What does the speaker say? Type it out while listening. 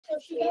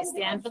Please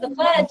stand for the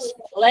pledge,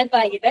 led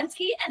by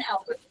Yavensky and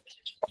Albert.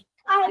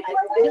 I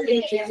pledge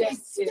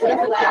allegiance to the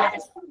flag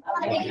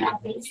of the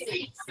United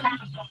States,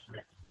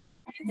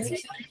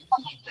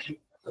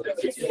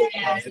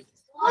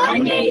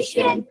 one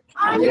nation,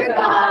 under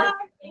God,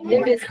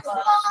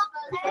 indivisible,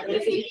 with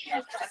liberty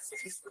and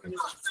justice.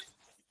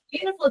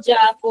 Beautiful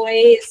job,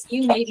 boys.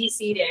 You may be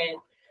seated.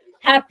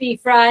 Happy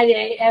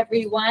Friday,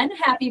 everyone.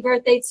 Happy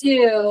birthday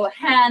to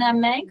Hannah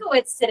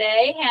Mankiewicz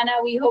today.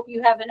 Hannah, we hope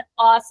you have an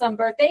awesome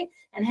birthday,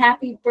 and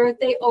happy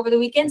birthday over the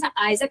weekend to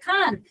Isa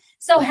Khan.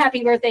 So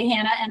happy birthday,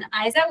 Hannah and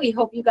Isa. We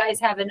hope you guys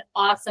have an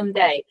awesome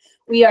day.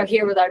 We are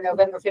here with our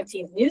November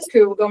 15th news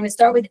crew. We're going to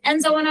start with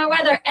Enzo and our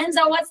weather.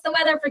 Enzo, what's the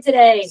weather for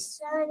today?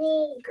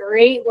 Sunny.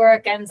 Great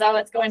work, Enzo.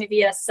 It's going to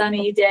be a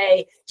sunny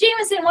day.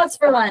 Jameson, what's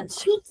for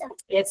lunch? Pizza.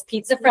 It's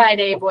Pizza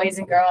Friday, boys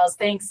and girls.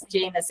 Thanks,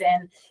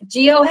 Jameson.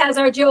 Gio has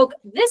our joke.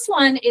 This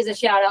one is a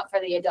shout out for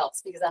the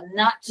adults because I'm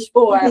not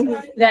sure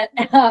that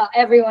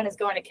everyone is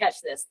going to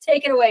catch this.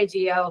 Take it away,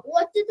 Gio.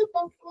 What did the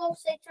buffalo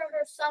say to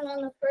her son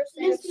on the first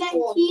day of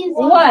school?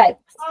 What?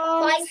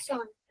 Bye,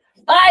 son.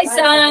 Bye,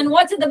 son.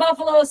 What did the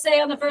buffalo say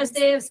on the first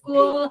day of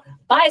school?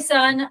 Bye,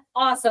 son.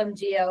 Awesome,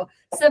 Gio.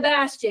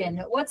 Sebastian,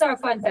 what's our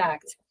fun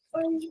fact?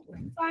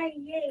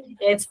 Friday.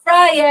 It's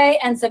Friday,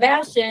 and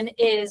Sebastian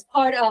is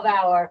part of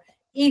our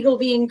Eagle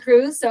Bean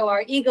crew, so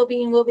our Eagle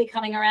Bean will be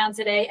coming around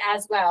today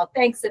as well.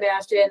 Thanks,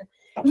 Sebastian.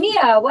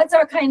 Mia, what's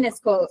our kindness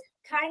quote?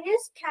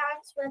 Kindness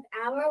counts with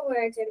our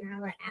words and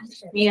our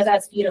actions. Mia,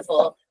 that's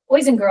beautiful.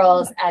 Boys and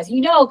girls, as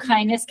you know,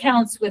 kindness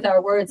counts with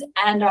our words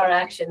and our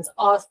actions.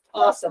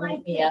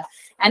 Awesome, Mia.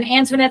 And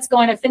Antoinette's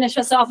going to finish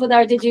us off with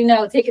our Did You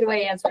Know? Take it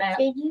away, Antoinette.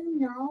 Did you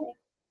know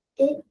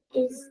it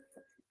is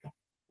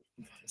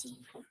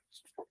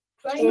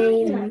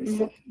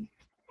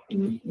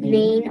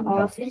main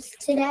office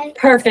today?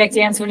 Perfect,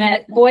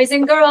 Antoinette. Boys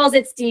and girls,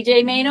 it's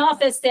DJ Main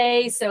Office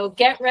Day, so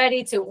get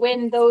ready to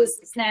win those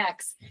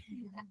snacks.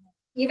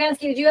 Yvansky,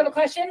 did you have a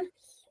question?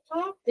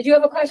 Huh? Did you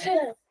have a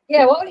question?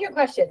 Yeah, what was your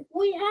question?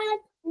 We have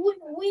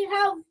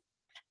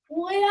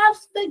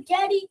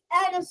spaghetti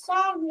and a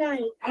song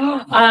night.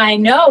 I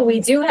know we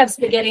do have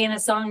spaghetti and a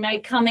song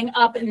night coming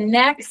up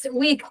next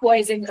week,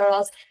 boys and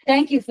girls.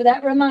 Thank you for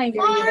that reminder,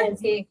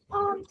 Yvansky.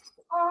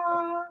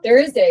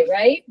 Thursday,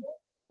 right?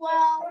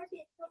 Well,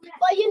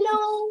 but you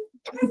know,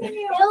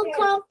 it'll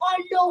come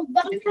on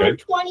November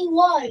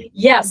 21.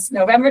 Yes,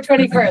 November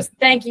 21st.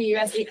 Thank you,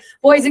 Yvansky.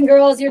 Boys and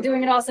girls, you're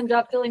doing an awesome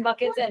job filling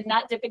buckets and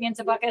not dipping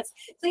into buckets.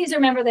 Please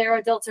remember there are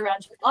adults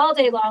around you all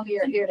day long. We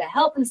are here to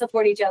help and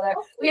support each other.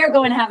 We are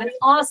going to have an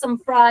awesome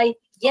Friday.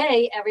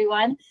 Yay,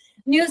 everyone.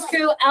 News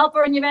crew,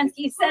 Alper and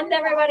Yvansky, send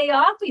everybody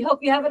off. We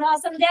hope you have an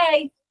awesome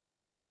day.